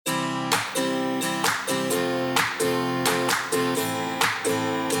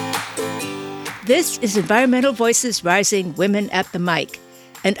This is Environmental Voices Rising Women at the Mic,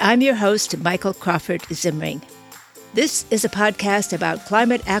 and I'm your host, Michael Crawford Zimring. This is a podcast about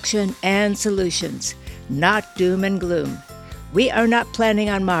climate action and solutions, not doom and gloom. We are not planning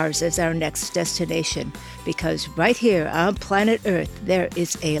on Mars as our next destination, because right here on planet Earth, there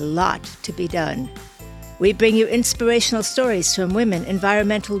is a lot to be done. We bring you inspirational stories from women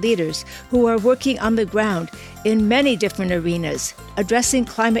environmental leaders who are working on the ground in many different arenas, addressing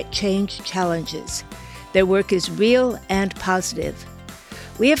climate change challenges. Their work is real and positive.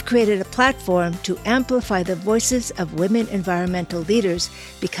 We have created a platform to amplify the voices of women environmental leaders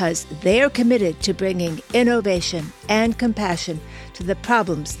because they are committed to bringing innovation and compassion to the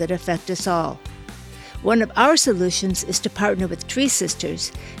problems that affect us all. One of our solutions is to partner with Tree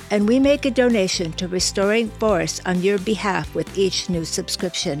Sisters, and we make a donation to restoring forests on your behalf with each new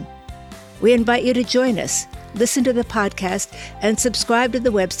subscription. We invite you to join us, listen to the podcast, and subscribe to the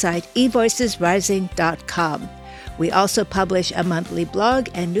website evoicesrising.com. We also publish a monthly blog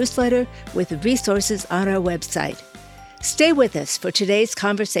and newsletter with resources on our website. Stay with us for today's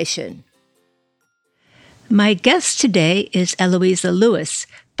conversation. My guest today is Eloisa Lewis,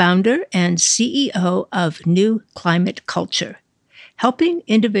 founder and CEO of New Climate Culture, helping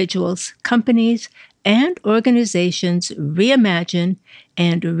individuals, companies, and organizations reimagine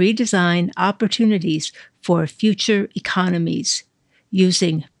and redesign opportunities for future economies,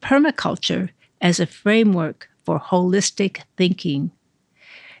 using permaculture as a framework for holistic thinking.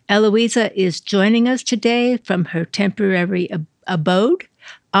 Eloisa is joining us today from her temporary abode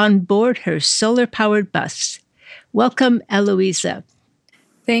on board her solar-powered bus. Welcome, Eloisa.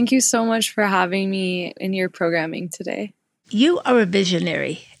 Thank you so much for having me in your programming today. You are a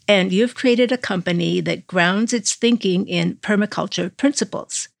visionary, and you've created a company that grounds its thinking in permaculture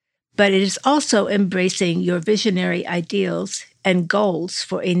principles, but it is also embracing your visionary ideals and goals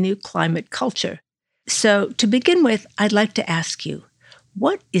for a new climate culture. So, to begin with, I'd like to ask you,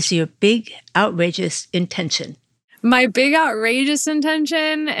 what is your big, outrageous intention? My big, outrageous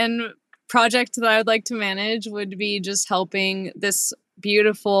intention and project that I would like to manage would be just helping this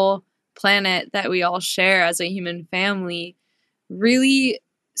beautiful planet that we all share as a human family really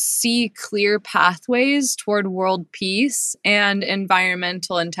see clear pathways toward world peace and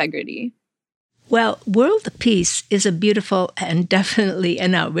environmental integrity. Well, world peace is a beautiful and definitely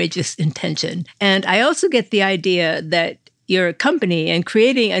an outrageous intention. And I also get the idea that your company and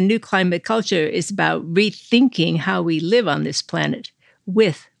creating a new climate culture is about rethinking how we live on this planet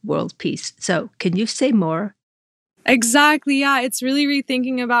with world peace. So can you say more? Exactly. Yeah. It's really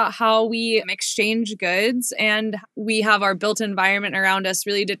rethinking about how we exchange goods, and we have our built environment around us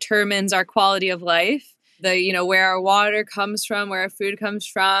really determines our quality of life. Where our water comes from, where our food comes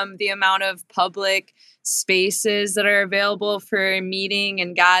from, the amount of public spaces that are available for meeting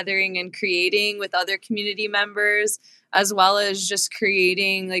and gathering and creating with other community members, as well as just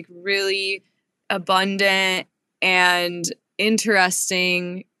creating like really abundant and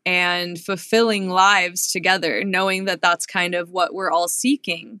interesting and fulfilling lives together, knowing that that's kind of what we're all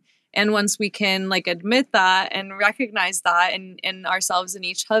seeking. And once we can admit that and recognize that in ourselves and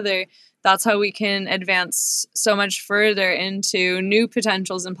each other, that's how we can advance so much further into new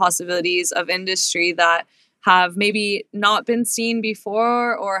potentials and possibilities of industry that have maybe not been seen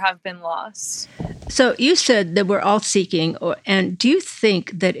before or have been lost. So you said that we're all seeking, and do you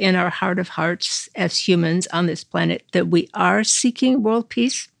think that in our heart of hearts as humans on this planet that we are seeking world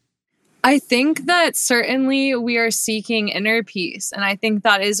peace? I think that certainly we are seeking inner peace. And I think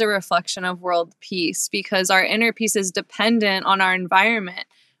that is a reflection of world peace because our inner peace is dependent on our environment.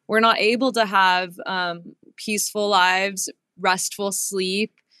 We're not able to have peaceful lives, restful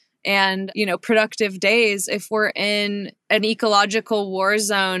sleep, and productive days if we're in an ecological war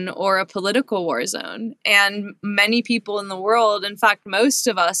zone or a political war zone. And many people in the world, in fact, most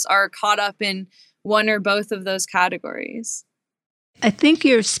of us, are caught up in one or both of those categories. I think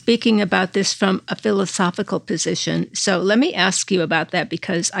you're speaking about this from a philosophical position. So let me ask you about that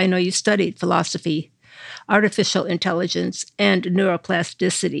because I know you studied philosophy, artificial intelligence, and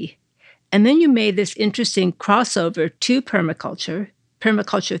neuroplasticity. And then you made this interesting crossover to permaculture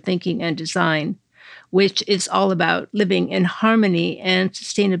thinking and design, which is all about living in harmony and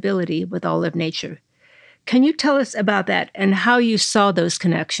sustainability with all of nature. Can you tell us about that and how you saw those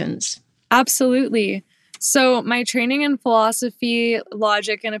connections? Absolutely. So my training in philosophy,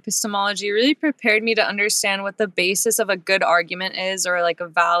 logic, and epistemology really prepared me to understand what the basis of a good argument is, or a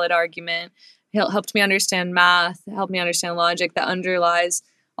valid argument. It helped me understand math, helped me understand logic that underlies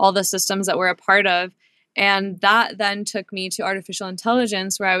all the systems that we're a part of. And that then took me to artificial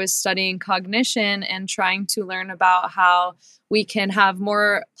intelligence, where I was studying cognition and trying to learn about how we can have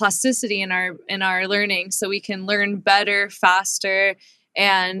more plasticity in our learning, so we can learn better, faster,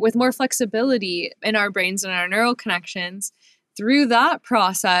 and with more flexibility in our brains and our neural connections. Through that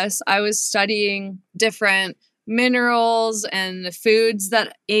process, I was studying different minerals and foods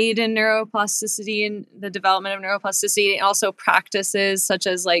that aid in neuroplasticity and the development of neuroplasticity. Also practices such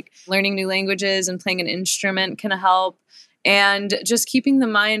as like learning new languages and playing an instrument can help, and just keeping the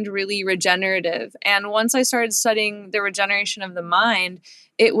mind really regenerative. And once I started studying the regeneration of the mind,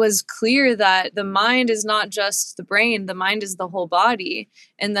 it was clear that the mind is not just the brain, the mind is the whole body.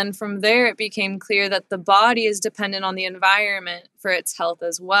 And then from there, it became clear that the body is dependent on the environment for its health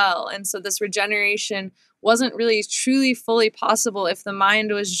as well. And so this regeneration wasn't really truly fully possible if the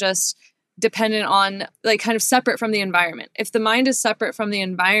mind was just dependent on, like, kind of separate from the environment. If the mind is separate from the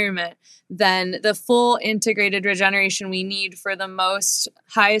environment, then the full integrated regeneration we need for the most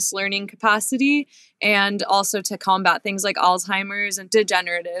highest learning capacity, and also to combat things like Alzheimer's and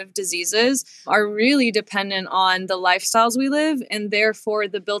degenerative diseases, are really dependent on the lifestyles we live, and therefore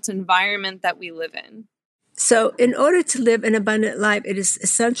the built environment that we live in. So, in order to live an abundant life, it is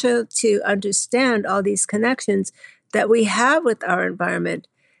essential to understand all these connections that we have with our environment.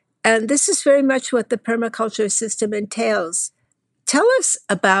 And this is very much what the permaculture system entails. Tell us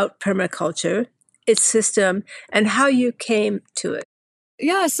about permaculture, its system, and how you came to it.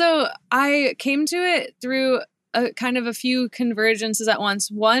 Yeah, so I came to it through a kind of a few convergences at once.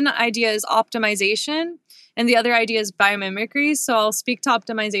 One idea is optimization, and the other idea is biomimicry. So I'll speak to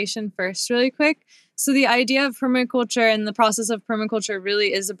optimization first really quick. So the idea of permaculture and the process of permaculture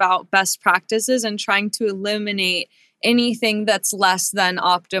really is about best practices and trying to eliminate anything that's less than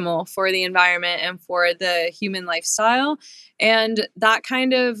optimal for the environment and for the human lifestyle. And that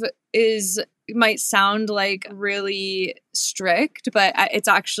kind of might sound like really strict, but it's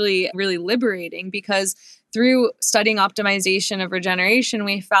actually really liberating, because through studying optimization of regeneration,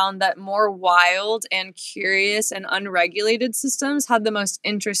 we found that more wild and curious and unregulated systems had the most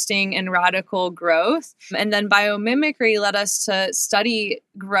interesting and radical growth. And then biomimicry led us to study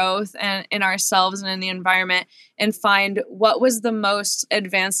growth in ourselves and in the environment and find what was the most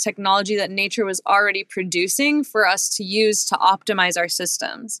advanced technology that nature was already producing for us to use to optimize our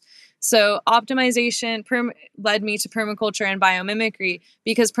systems. So optimization led me to permaculture and biomimicry,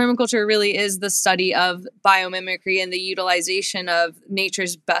 because permaculture really is the study of biomimicry and the utilization of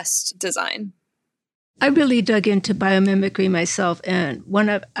nature's best design. I really dug into biomimicry myself, and one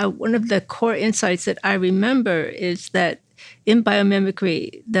of the core insights that I remember is that in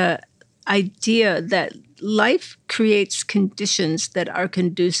biomimicry, the idea that life creates conditions that are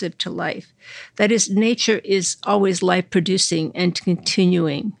conducive to life. That is, nature is always life-producing and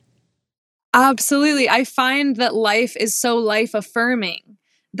continuing. Absolutely. I find that life is so life-affirming,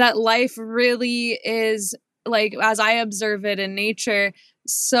 that life really is, like, as I observe it in nature,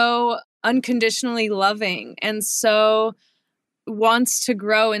 so unconditionally loving and so wants to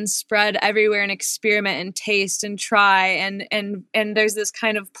grow and spread everywhere and experiment and taste and try, and there's this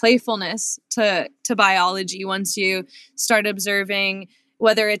kind of playfulness to biology once you start observing,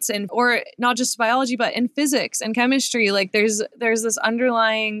 whether it's in, or not just biology, but in physics and chemistry. Like there's this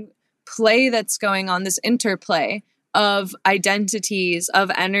underlying play that's going on, this interplay of identities, of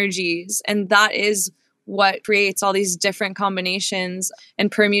energies, and that is what creates all these different combinations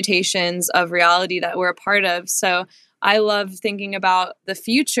and permutations of reality that we're a part of. So I love thinking about the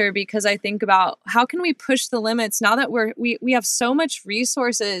future, because I think about how can we push the limits now that we have so much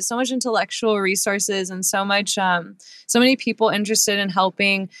resources, so much intellectual resources, and so many people interested in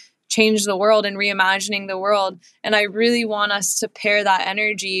helping change the world and reimagining the world. And I really want us to pair that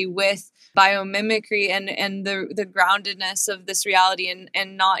energy with biomimicry and the groundedness of this reality,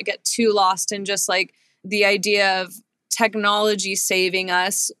 and not get too lost in just like the idea of technology saving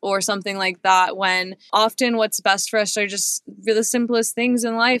us or something like that, when often what's best for us are just the simplest things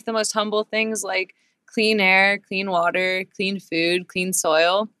in life, the most humble things like clean air, clean water, clean food, clean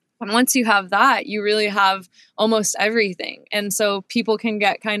soil. And once you have that, you really have almost everything. And so people can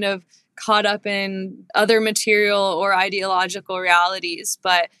get kind of caught up in other material or ideological realities.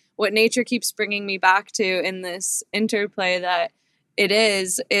 But what nature keeps bringing me back to in this interplay that it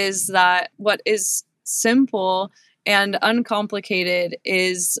is that what is simple and uncomplicated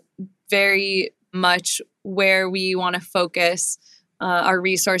is very much where we want to focus our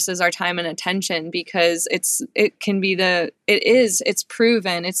resources, our time and attention, because it's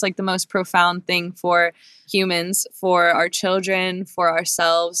proven. It's like the most profound thing for humans, for our children, for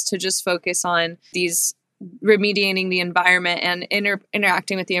ourselves, to just focus on these remediating the environment and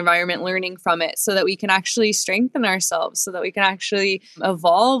interacting with the environment, learning from it so that we can actually strengthen ourselves, so that we can actually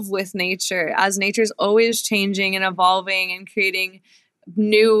evolve with nature, as nature's always changing and evolving and creating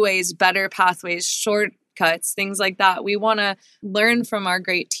new ways, better pathways, shortcuts, things like that. We want to learn from our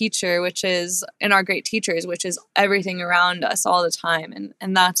great teacher, our great teachers, which is everything around us all the time.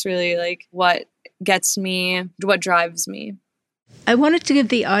 And that's really like what gets me, what drives me. I wanted to give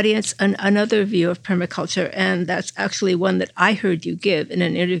the audience another view of permaculture, and that's actually one that I heard you give in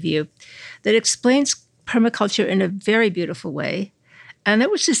an interview that explains permaculture in a very beautiful way. And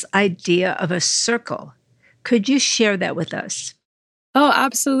that was this idea of a circle. Could you share that with us? Oh,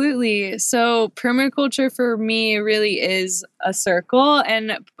 absolutely. So permaculture for me really is a circle.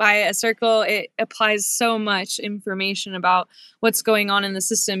 And by a circle, it applies so much information about what's going on in the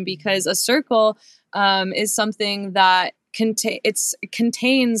system, because a circle is something that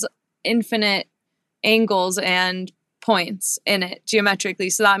contains infinite angles and points in it geometrically.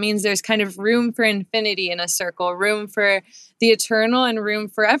 So that means there's kind of room for infinity in a circle, room for the eternal and room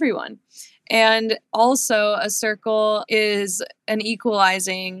for everyone. And also a circle is an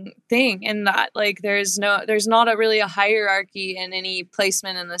equalizing thing in that, like, there's not really a hierarchy in any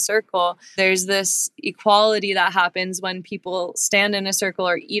placement in the circle. There's this equality that happens when people stand in a circle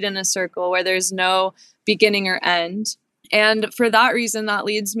or eat in a circle where there's no beginning or end. And for that reason, that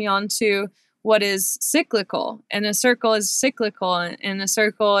leads me on to what is cyclical. And a circle is cyclical, and a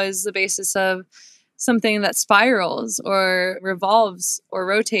circle is the basis of something that spirals or revolves or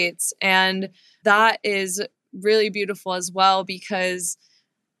rotates. And that is really beautiful as well, because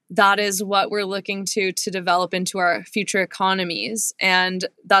that is what we're looking to develop into our future economies. And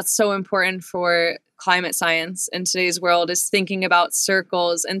that's so important for climate science in today's world, is thinking about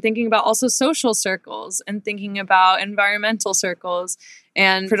circles and thinking about also social circles and thinking about environmental circles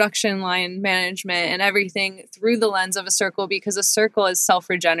and production line management and everything through the lens of a circle, because a circle is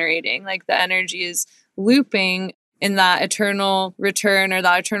self-regenerating. Like, the energy is looping in that eternal return or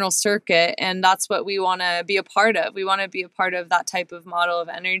that eternal circuit. And that's what we want to be a part of. We want to be a part of that type of model of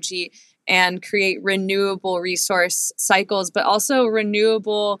energy and create renewable resource cycles, but also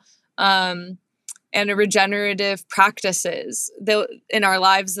renewable and regenerative practices in our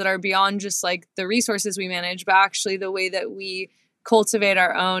lives that are beyond just like the resources we manage, but actually the way that we cultivate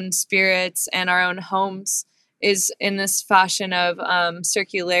our own spirits and our own homes is in this fashion of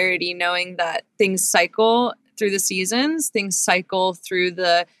circularity, knowing that things cycle through the seasons, things cycle through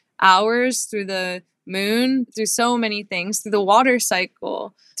the hours, through the moon, through so many things, through the water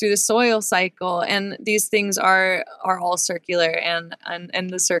cycle, through the soil cycle. And these things are all circular, and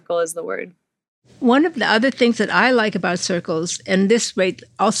the circle is the word. One of the other things that I like about circles, and this rate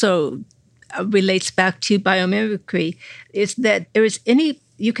also relates back to biomimicry, is that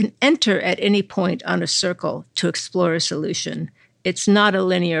you can enter at any point on a circle to explore a solution. It's not a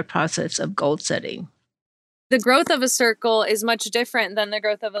linear process of goal setting. The growth of a circle is much different than the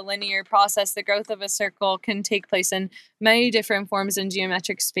growth of a linear process. The growth of a circle can take place in many different forms in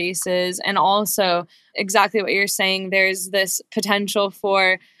geometric spaces. And also, exactly what you're saying, there's this potential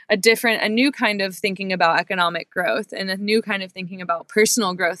for a new kind of thinking about economic growth, and a new kind of thinking about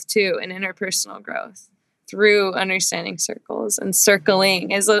personal growth too, and interpersonal growth through understanding circles. And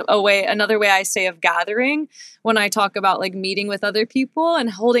circling is another way I say of gathering when I talk about like meeting with other people and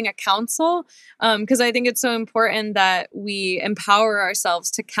holding a council, because I think it's so important that we empower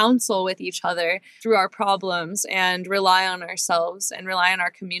ourselves to counsel with each other through our problems and rely on ourselves and rely on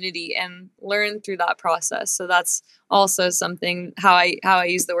our community and learn through that process. So that's also something, how I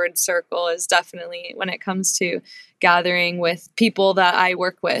use the word circle is definitely when it comes to gathering with people that I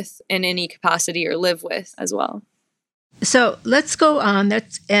work with in any capacity or live with as well. So let's go on.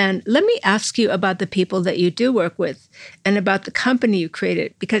 And let me ask you about the people that you do work with and about the company you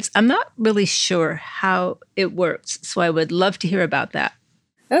created, because I'm not really sure how it works. So I would love to hear about that.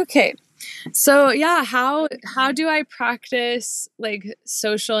 Okay. So yeah, how do I practice like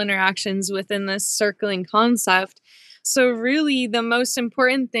social interactions within this circling concept? So really the most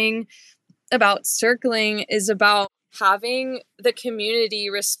important thing about circling is about having the community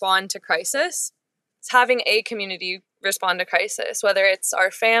respond to crisis. It's having a community respond to crisis, whether it's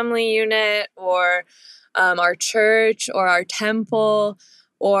our family unit or our church or our temple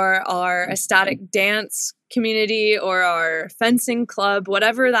or our ecstatic dance community or our fencing club,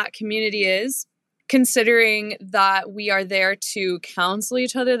 whatever that community is, considering that we are there to counsel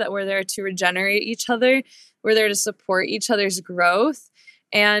each other, that we're there to regenerate each other, we're there to support each other's growth.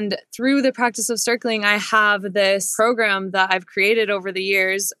 And through the practice of circling, I have this program that I've created over the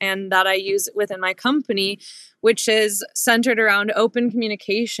years and that I use within my company, which is centered around open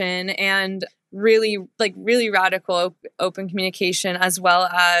communication and really radical open communication, as well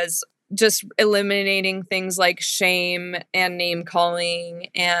as just eliminating things like shame and name calling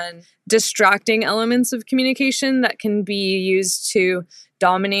and distracting elements of communication that can be used to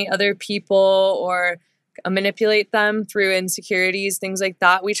dominate other people or manipulate them through insecurities, things like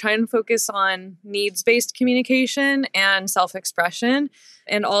that. We try and focus on needs-based communication and self-expression,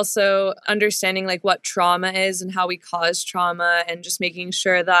 and also understanding like what trauma is and how we cause trauma, and just making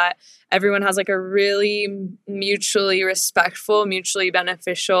sure that everyone has like a really mutually respectful, mutually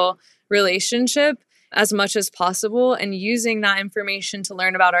beneficial relationship as much as possible, and using that information to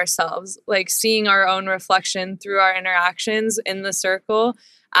learn about ourselves, like seeing our own reflection through our interactions in the circle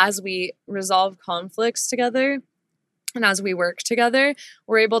as we resolve conflicts together. And as we work together,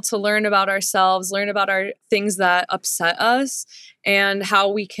 we're able to learn about ourselves, learn about our things that upset us, and how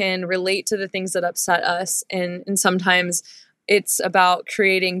we can relate to the things that upset us. And sometimes it's about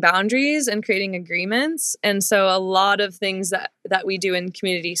creating boundaries and creating agreements. And so a lot of things that we do in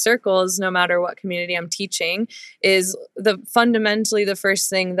community circles, no matter what community I'm teaching, is fundamentally the first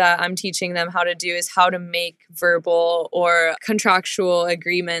thing that I'm teaching them how to do is how to make verbal or contractual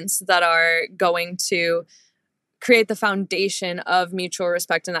agreements that are going to create the foundation of mutual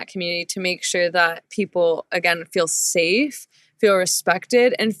respect in that community, to make sure that people, again, feel safe, feel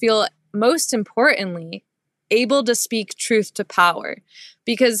respected, and feel, most importantly, able to speak truth to power.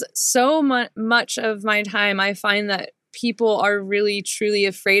 Because so much of my time, I find that people are really, truly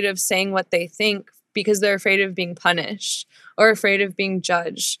afraid of saying what they think because they're afraid of being punished, or afraid of being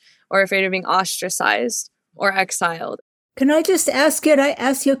judged, or afraid of being ostracized or exiled. Can I just ask you,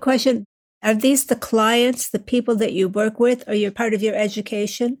 a question? Are these the clients, the people that you work with, or you're part of your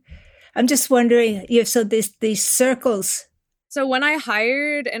education? I'm just wondering, so these circles. So when I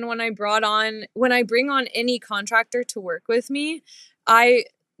hired and when I bring on any contractor to work with me, I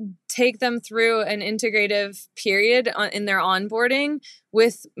take them through an integrative period in their onboarding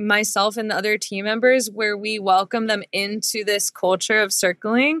with myself and the other team members, where we welcome them into this culture of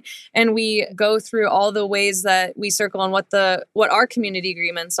circling, and we go through all the ways that we circle and what our community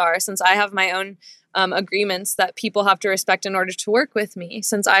agreements are. Since I have my own agreements that people have to respect in order to work with me,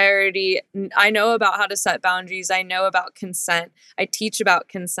 since I know about how to set boundaries, I know about consent, I teach about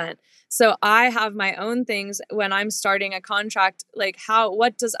consent. So I have my own things when I'm starting a contract, like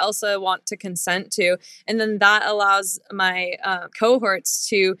what does Elsa want to consent to? And then that allows my cohorts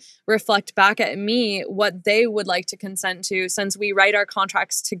to reflect back at me what they would like to consent to, since we write our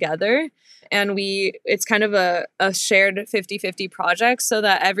contracts together, and it's kind of a shared 50-50 project, so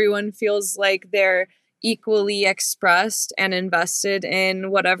that everyone feels like they're equally expressed and invested in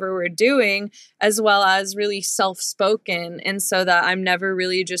whatever we're doing, as well as really self-spoken. And so that I'm never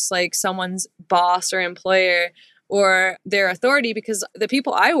really just like someone's boss or employer or their authority, because the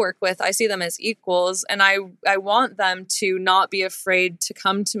people I work with, I see them as equals, and I want them to not be afraid to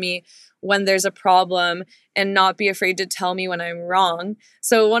come to me when there's a problem, and not be afraid to tell me when I'm wrong.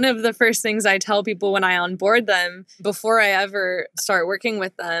 So one of the first things I tell people when I onboard them, before I ever start working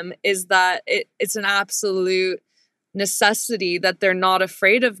with them, is that it's an absolute necessity that they're not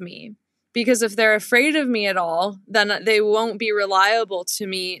afraid of me. Because if they're afraid of me at all, then they won't be reliable to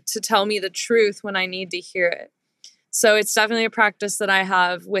me to tell me the truth when I need to hear it. So it's definitely a practice that I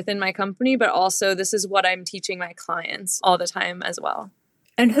have within my company, but also this is what I'm teaching my clients all the time as well.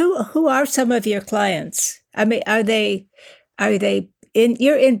 And who are some of your clients? I mean, are they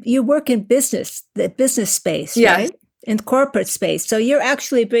you work in the business space, yes, right? In corporate space. So you're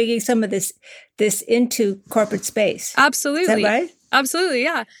actually bringing some of this into corporate space. Absolutely. Is that right? Absolutely,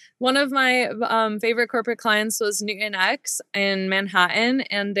 yeah. One of my favorite corporate clients was Newton X in Manhattan,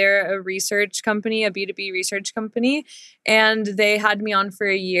 and they're a research company, a B2B research company, and they had me on for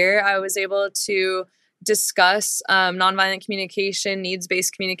a year. I was able to discuss nonviolent communication,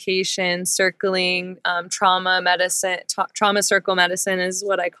 needs-based communication, circling, trauma medicine, trauma circle medicine is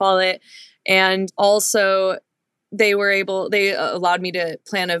what I call it. And also they allowed me to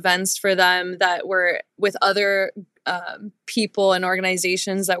plan events for them that were with other people and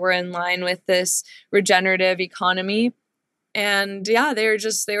organizations that were in line with this regenerative economy. And yeah, they were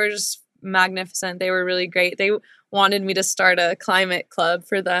just magnificent. They were really great. They wanted me to start a climate club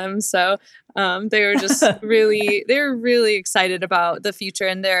for them. So they were just really excited about the future,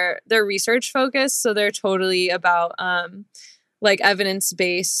 and their research focus. So they're totally about like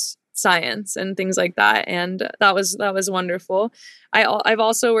evidence-based science and things like that. And that was wonderful. I've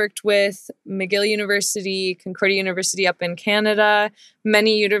also worked with McGill University, Concordia University up in Canada,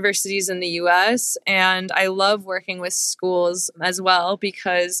 many universities in the US, and I love working with schools as well,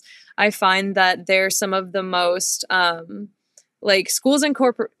 because I find that they're some of the most like schools and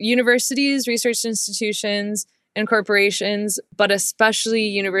universities, research institutions, and corporations, but especially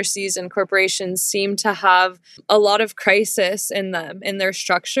universities and corporations seem to have a lot of crisis in them, in their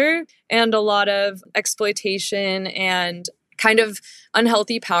structure, and a lot of exploitation and kind of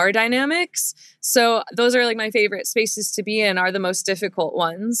unhealthy power dynamics. So those are like my favorite spaces to be in, are the most difficult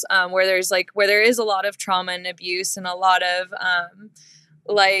ones, where there is a lot of trauma and abuse and a lot of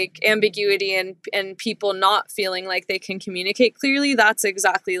like ambiguity and people not feeling like they can communicate clearly. That's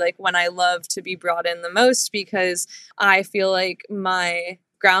exactly like when I love to be brought in the most, because I feel like my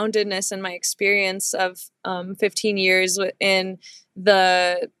groundedness and my experience of 15 years in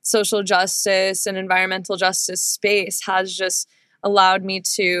the social justice and environmental justice space has just allowed me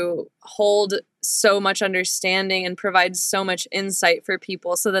to hold so much understanding and provide so much insight for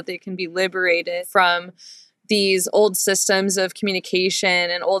people so that they can be liberated from these old systems of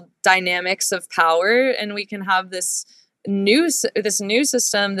communication and old dynamics of power, and we can have this new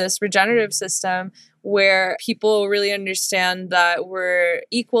system, this regenerative system, where people really understand that we're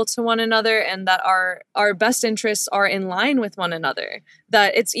equal to one another and that our best interests are in line with one another,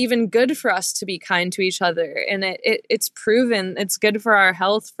 that it's even good for us to be kind to each other, and it's proven it's good for our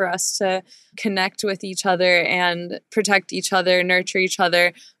health for us to connect with each other and protect each other, nurture each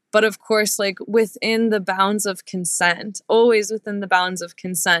other. But of course, like within the bounds of consent, always within the bounds of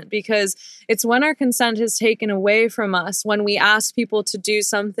consent, because it's when our consent is taken away from us, when we ask people to do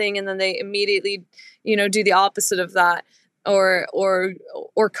something and then they immediately, do the opposite of that, or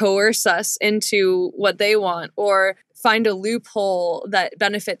coerce us into what they want, or find a loophole that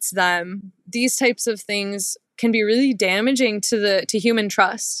benefits them. These types of things can be really damaging to human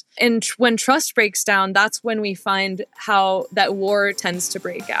trust. And when trust breaks down, that's when we find how that war tends to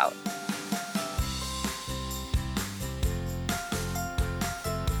break out.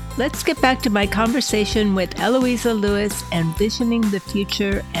 Let's get back to my conversation with Eloisa Lewis, Envisioning the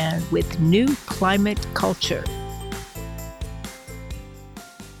Future and with New Climate Culture.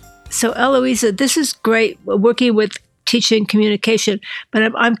 So Eloisa, this is great working with teaching communication,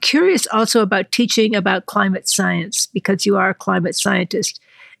 but I'm curious also about teaching about climate science, because you are a climate scientist.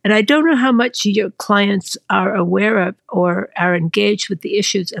 And I don't know how much your clients are aware of or are engaged with the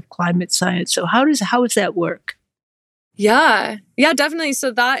issues of climate science. So how does that work? Yeah, definitely.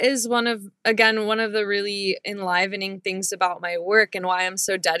 So that is one of the really enlivening things about my work, and why I'm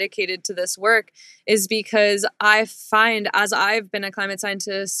so dedicated to this work is because I find, as I've been a climate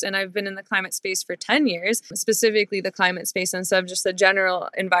scientist and I've been in the climate space for 10 years, specifically the climate space instead of just the general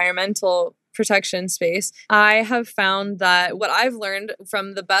environmental protection space, I have found that what I've learned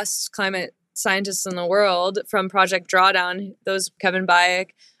from the best climate scientists in the world, from Project Drawdown, Kevin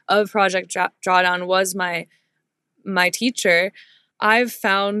Bayek of Project Drawdown was my teacher, I've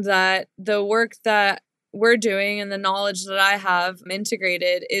found that the work that we're doing and the knowledge that I have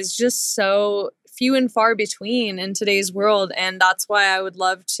integrated is just so few and far between in today's world. And that's why I would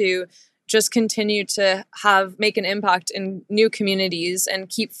love to just continue to make an impact in new communities and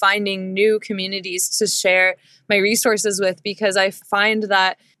keep finding new communities to share my resources with, because I find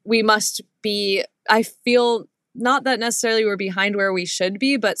that I feel not that necessarily we're behind where we should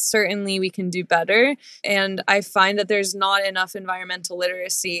be, but certainly we can do better. And I find that there's not enough environmental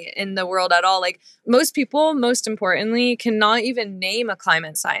literacy in the world at all. Like, most people, most importantly, cannot even name a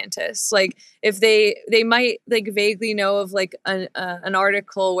climate scientist. Like, if they might like vaguely know of like an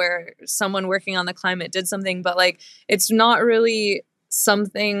article where someone working on the climate did something, but like it's not really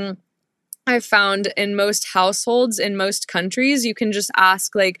something I've found in most households in most countries. You can just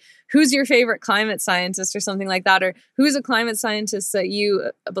ask, like, who's your favorite climate scientist or something like that, or who's a climate scientist that you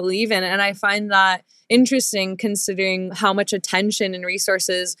believe in. And I find that interesting, considering how much attention and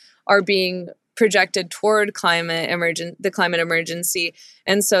resources are being projected toward the climate emergency.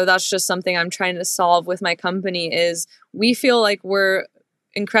 And so that's just something I'm trying to solve with my company. Is we feel like we're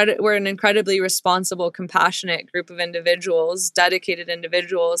an incredibly responsible, compassionate group of individuals, dedicated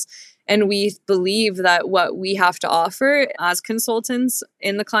individuals. And we believe that what we have to offer as consultants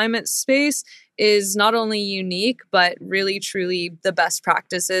in the climate space is not only unique, but really, truly the best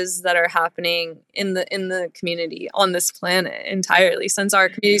practices that are happening in the community on this planet entirely, since our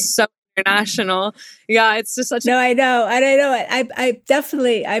community is so international. Yeah, it's just such. No, I know. I'm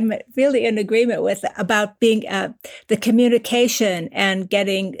really in agreement with about being the communication and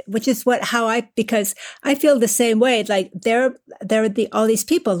getting, which is because I feel the same way. Like there are all these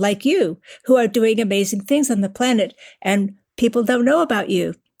people like you who are doing amazing things on the planet, and people don't know about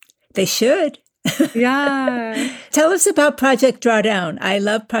you. They should. Yeah. Tell us about Project Drawdown. I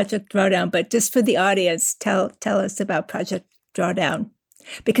love Project Drawdown, but just for the audience, tell us about Project Drawdown.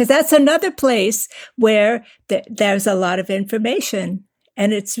 Because that's another place where there's a lot of information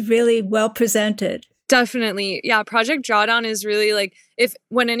and it's really well presented. Definitely. Yeah. Project Drawdown is really like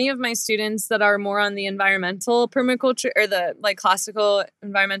when any of my students that are more on the environmental permaculture or the like classical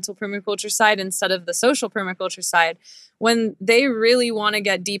environmental permaculture side instead of the social permaculture side, when they really want to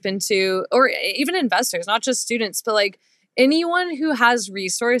get deep into, or even investors, not just students, but like anyone who has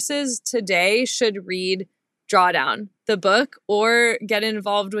resources today should read Drawdown, the book, or get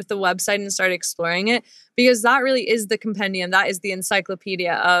involved with the website and start exploring it, because that really is the compendium. That is the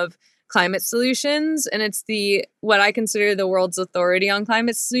encyclopedia of climate solutions, and it's what I consider the world's authority on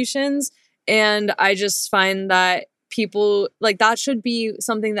climate solutions. And I just find that people like that should be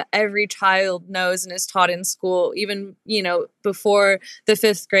something that every child knows and is taught in school, even before the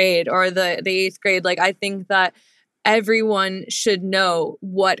 5th grade or the 8th grade. Like, I think that everyone should know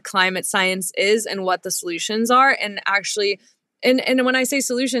what climate science is and what the solutions are. And actually, and when I say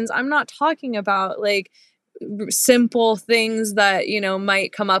solutions, I'm not talking about like simple things that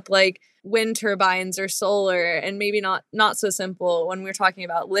might come up like wind turbines or solar, and maybe not so simple when we're talking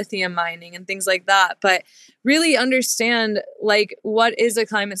about lithium mining and things like that, but really understand like what is a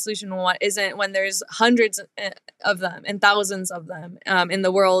climate solution and what isn't, when there's hundreds of them and thousands of them in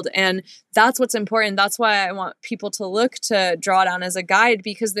the world. And that's what's important. That's why I want people to look to Drawdown as a guide,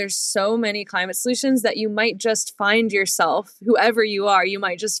 because there's so many climate solutions that you might just find yourself, whoever you are, you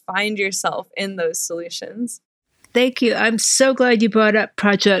might just find yourself in those solutions. Thank you. I'm so glad you brought up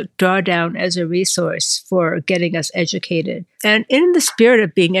Project Drawdown as a resource for getting us educated. And in the spirit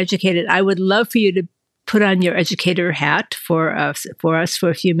of being educated, I would love for you to put on your educator hat for us for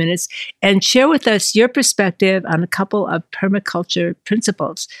a few minutes and share with us your perspective on a couple of permaculture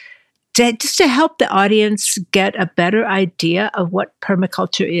principles, just to help the audience get a better idea of what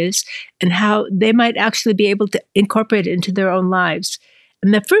permaculture is and how they might actually be able to incorporate it into their own lives.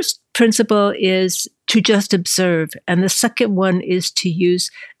 And the first principle is to just observe. And the second one is to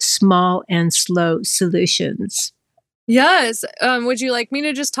use small and slow solutions. Yes. Would you like me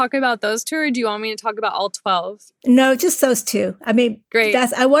to just talk about those two, or do you want me to talk about all 12? No, just those two. I mean, great.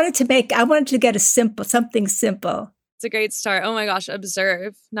 I wanted to get something simple. It's a great start. Oh my gosh.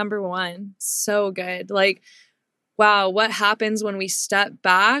 Observe. Number 1. So good. Like, wow, what happens when we step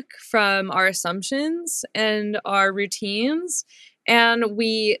back from our assumptions and our routines and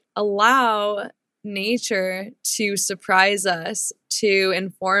we allow nature to surprise us, to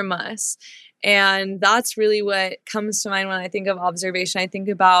inform us? And that's really what comes to mind when I think of observation. I think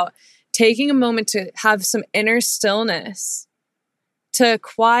about taking a moment to have some inner stillness, to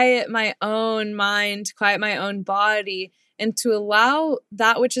quiet my own mind, quiet my own body, and to allow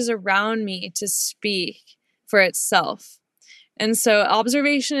that which is around me to speak for itself. And so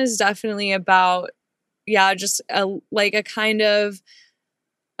observation is definitely about, just a kind of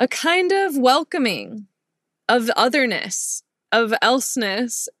welcoming of otherness, of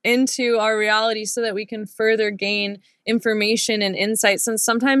elseness into our reality, so that we can further gain information and insights. And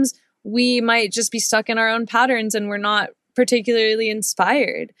sometimes we might just be stuck in our own patterns and we're not particularly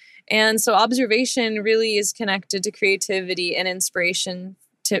inspired. And so observation really is connected to creativity and inspiration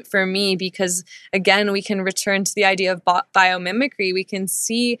for me, because again, we can return to the idea of biomimicry. We can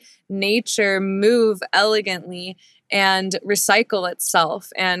see nature move elegantly and recycle itself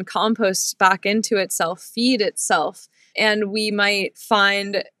and compost back into itself, feed itself. And we might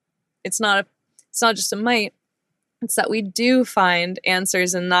find it's not just a might, it's that we do find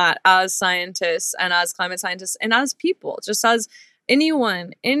answers in that as scientists and as climate scientists and as people, just as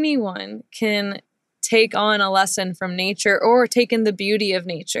anyone can take on a lesson from nature or take in the beauty of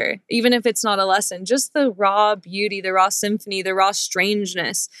nature, even if it's not a lesson, just the raw beauty, the raw symphony, the raw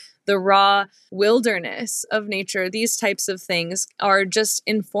strangeness, the raw wilderness of nature. These types of things are just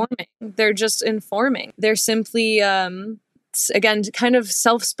informing. They're just informing. They're simply, again, kind of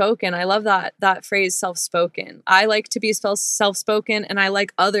self-spoken. I love that phrase, self-spoken. I like to be self-spoken, and I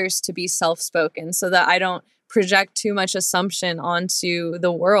like others to be self-spoken, so that I don't project too much assumption onto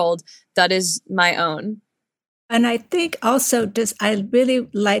the world that is my own. And I think also I really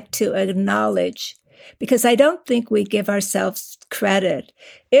like to acknowledge, because I don't think we give ourselves credit.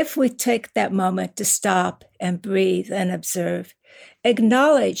 If we take that moment to stop and breathe and observe,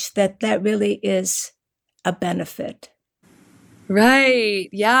 acknowledge that really is a benefit. Right.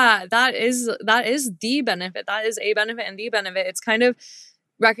 Yeah, that is the benefit. That is a benefit and the benefit. It's kind of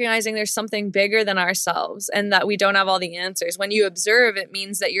recognizing there's something bigger than ourselves and that we don't have all the answers. When you observe, it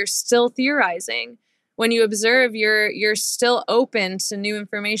means that you're still theorizing. When you observe, you're still open to new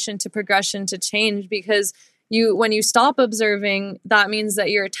information, to progression, to change, because when you stop observing, that means that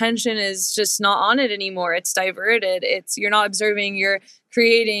your attention is just not on it anymore. It's diverted. You're not observing, you're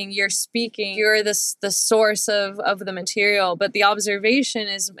creating, you're speaking, you're the source of the material. But the observation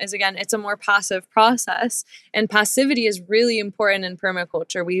is again, it's a more passive process. And passivity is really important in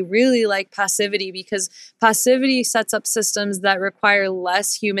permaculture. We really like passivity because passivity sets up systems that require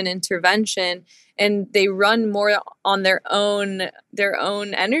less human intervention, and they run more on their own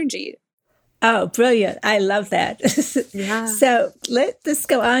energy. Oh, brilliant. I love that. Yeah. So let's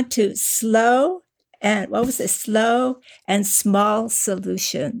go on to slow and small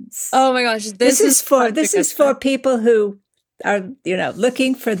solutions. Oh my gosh. This is for people who are,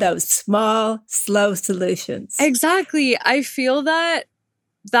 looking for those small, slow solutions. Exactly. I feel that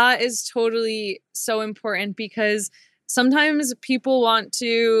is totally so important because sometimes people want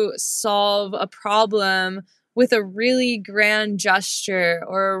to solve a problem with a really grand gesture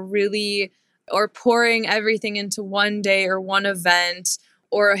or pouring everything into one day or one event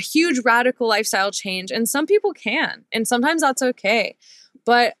or a huge radical lifestyle change. And some people can, and sometimes that's okay.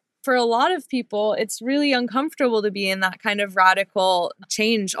 But for a lot of people, it's really uncomfortable to be in that kind of radical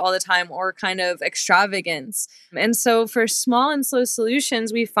change all the time or kind of extravagance. And so for small and slow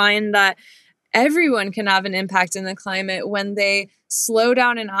solutions, we find that everyone can have an impact in the climate when they slow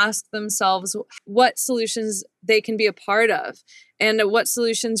down and ask themselves what solutions they can be a part of and what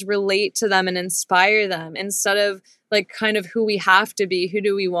solutions relate to them and inspire them instead of like kind of who we have to be, who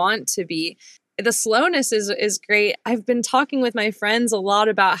do we want to be. The slowness is great. I've been talking with my friends a lot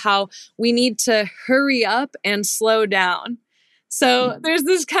about how we need to hurry up and slow down. So there's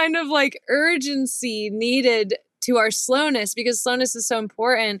this kind of like urgency needed to our slowness because slowness is so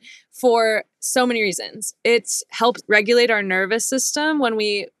important for so many reasons. It's helped regulate our nervous system when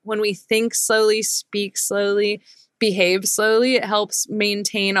we think slowly, speak slowly, behave slowly. It helps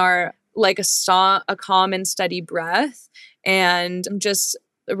maintain our a calm and steady breath and just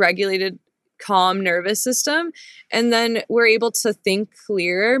a regulated calm nervous system. And then we're able to think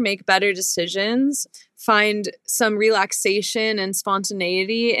clearer, make better decisions, find some relaxation and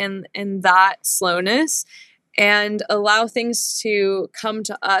spontaneity in that slowness, and allow things to come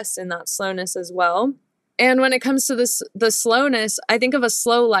to us in that slowness as well. And when it comes to the slowness, I think of a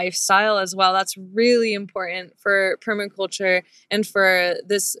slow lifestyle as well. That's really important for permaculture and for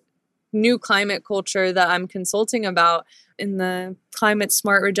this new climate culture that I'm consulting about in the climate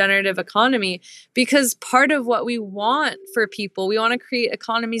smart regenerative economy, because part of what we want for people, we want to create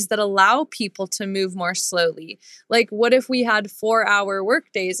economies that allow people to move more slowly. Like, what if we had 4-hour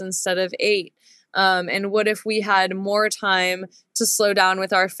work days instead of 8? And what if we had more time to slow down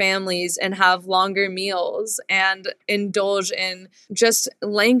with our families and have longer meals and indulge in just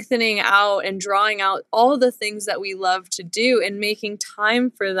lengthening out and drawing out all the things that we love to do and making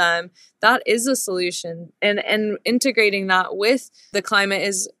time for them? That is a solution. And integrating that with the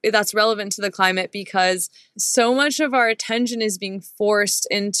climate that's relevant to the climate, because so much of our attention is being forced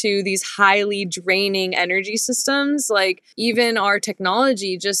into these highly draining energy systems. Like even our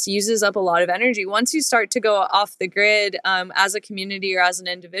technology just uses up a lot of energy. Once you start to go off the grid as a community or as an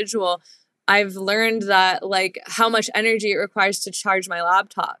individual, I've learned that like how much energy it requires to charge my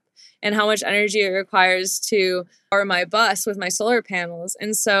laptop and how much energy it requires to power my bus with my solar panels.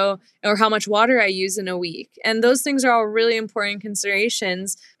 And so, or how much water I use in a week. And those things are all really important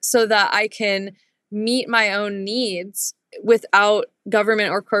considerations so that I can meet my own needs without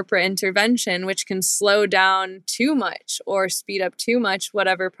government or corporate intervention, which can slow down too much or speed up too much,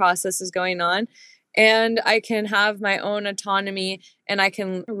 whatever process is going on. And I can have my own autonomy and I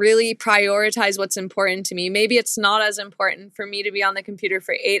can really prioritize what's important to me. Maybe it's not as important for me to be on the computer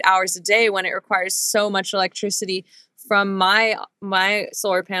for 8 hours a day when it requires so much electricity from my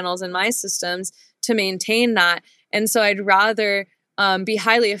solar panels and my systems to maintain that. And so I'd rather be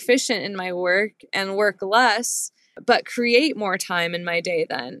highly efficient in my work and work less, but create more time in my day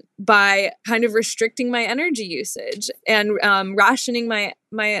then by kind of restricting my energy usage. And rationing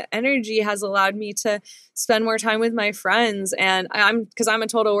my energy has allowed me to spend more time with my friends. And because I'm a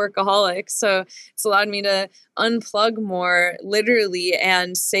total workaholic, so it's allowed me to unplug more literally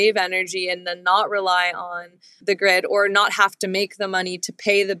and save energy and then not rely on the grid or not have to make the money to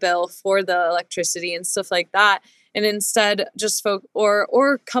pay the bill for the electricity and stuff like that. And instead just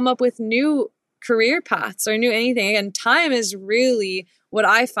or come up with new career paths or new anything. And time is really what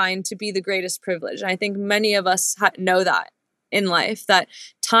I find to be the greatest privilege. And I think many of us know that in life, that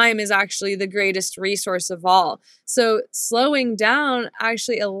time is actually the greatest resource of all. So slowing down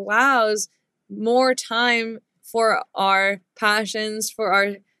actually allows more time for our passions, for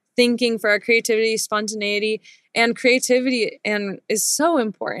our thinking, for our creativity, spontaneity, and creativity, and is so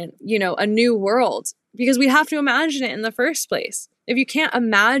important. A new world because we have to imagine it in the first place. If you can't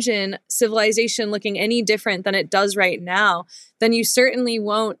imagine civilization looking any different than it does right now, then you certainly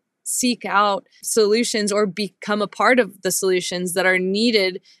won't seek out solutions or become a part of the solutions that are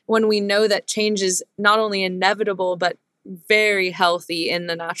needed when we know that change is not only inevitable, but very healthy in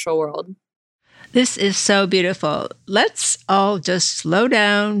the natural world. This is so beautiful. Let's all just slow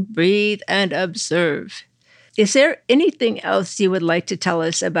down, breathe, and observe. Is there anything else you would like to tell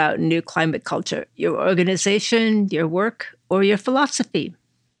us about New Climate Culture, your organization, your work, or your philosophy?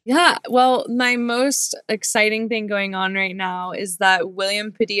 Yeah, well, my most exciting thing going on right now is that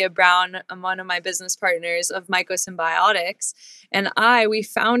William Padilla Brown, one of my business partners of Mycosymbiotics, and we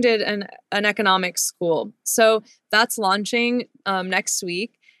founded an economics school. So that's launching next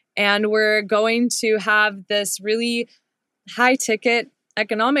week. And we're going to have this really high ticket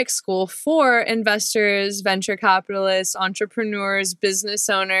economics school for investors, venture capitalists, entrepreneurs, business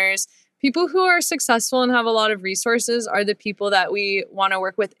owners. People who are successful and have a lot of resources are the people that we want to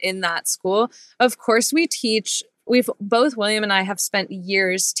work with in that school. Of course, both William and I have spent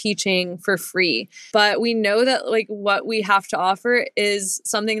years teaching for free, but we know that what we have to offer is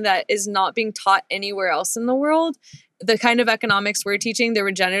something that is not being taught anywhere else in the world. The kind of economics we're teaching, the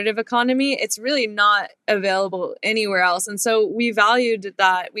regenerative economy, it's really not available anywhere else. And so we valued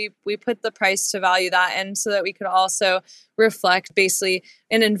that. We put the price to value that, and so that we could also reflect basically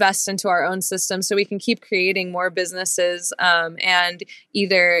and invest into our own system so we can keep creating more businesses. And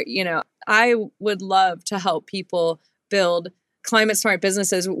either, I would love to help people build climate smart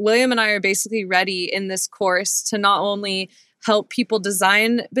businesses. William and I are basically ready in this course to not only help people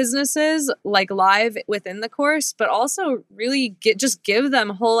design businesses live within the course, but also really give them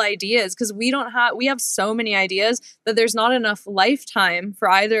whole ideas, because we have so many ideas that there's not enough lifetime for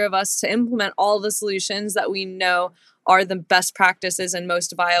either of us to implement all the solutions that we know are the best practices and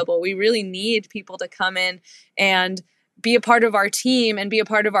most viable. We really need people to come in and be a part of our team and be a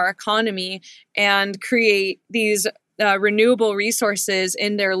part of our economy and create these renewable resources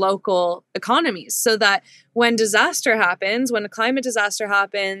in their local economies, so that when disaster happens, when a climate disaster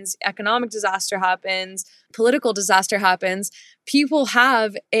happens, economic disaster happens, political disaster happens, people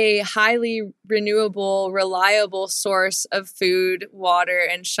have a highly renewable, reliable source of food, water,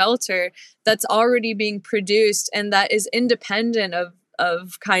 and shelter that's already being produced and that is independent of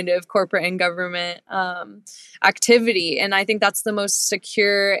kind of corporate and government activity. And I think that's the most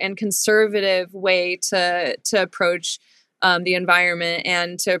secure and conservative way to approach the environment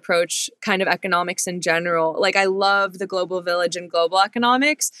and to approach kind of economics in general. I love the global village and global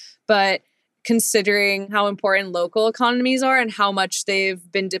economics, but considering how important local economies are and how much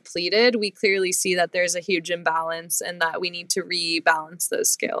they've been depleted, we clearly see that there's a huge imbalance and that we need to rebalance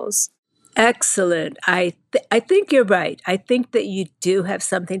those scales. Excellent. I think you're right. I think that you do have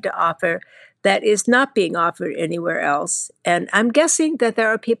something to offer that is not being offered anywhere else. And I'm guessing that there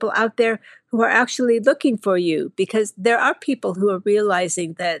are people out there who are actually looking for you, because there are people who are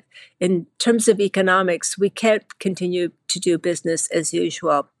realizing that in terms of economics, we can't continue to do business as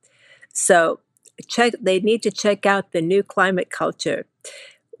usual. So they need to check out the New Climate Culture.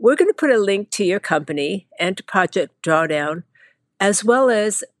 We're going to put a link to your company and to Project Drawdown, as well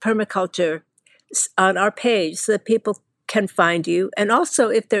as permaculture, on our page so that people can find you. And also,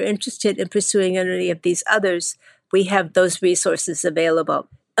 if they're interested in pursuing any of these others, we have those resources available.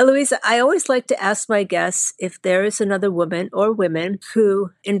 Eloisa, I always like to ask my guests if there is another woman or women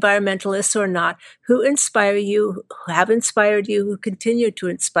who, environmentalists or not, who inspire you, who have inspired you, who continue to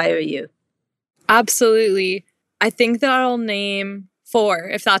inspire you. Absolutely. I think that I'll name 4,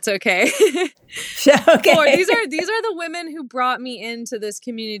 if that's okay. Okay. 4. These are the women who brought me into this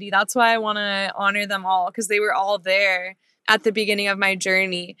community. That's why I want to honor them all, because they were all there at the beginning of my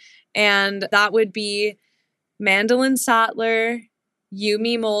journey. And that would be Mandolin Sattler,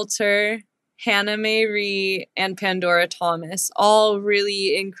 Yumi Moulter, Hannah Mae Ree, and Pandora Thomas. All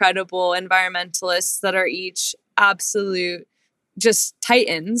really incredible environmentalists that are each absolute just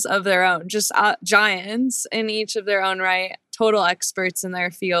titans of their own, just giants in each of their own right, total experts in their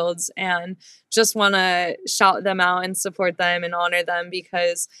fields, and just want to shout them out and support them and honor them,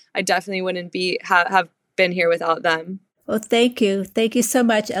 because I definitely wouldn't have been here without them. Well, thank you. Thank you so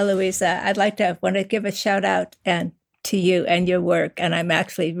much, Eloisa. I'd like to want to give a shout out to you and your work. And I'm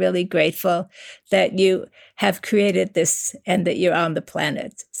actually really grateful that you have created this and that you're on the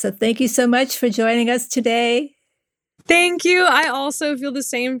planet. So thank you so much for joining us today. Thank you. I also feel the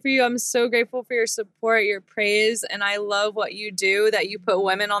same for you. I'm so grateful for your support, your praise, and I love what you do, that you put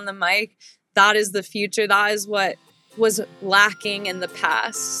women on the mic. That is the future. That is what was lacking in the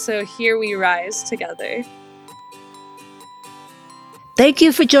past. So here we rise together. Thank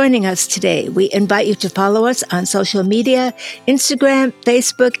you for joining us today. We invite you to follow us on social media, Instagram,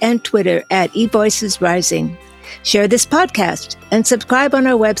 Facebook, and Twitter at eVoicesRising. Share this podcast and subscribe on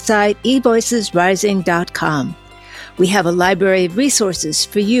our website, eVoicesRising.com. We have a library of resources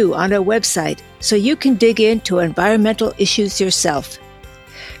for you on our website so you can dig into environmental issues yourself.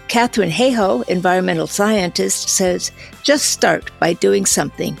 Katharine Hayhoe, environmental scientist, says, just start by doing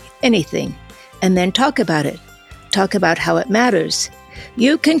something, anything, and then talk about it. Talk about how it matters.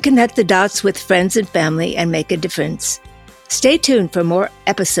 You can connect the dots with friends and family and make a difference. Stay tuned for more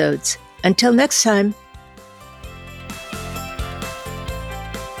episodes. Until next time.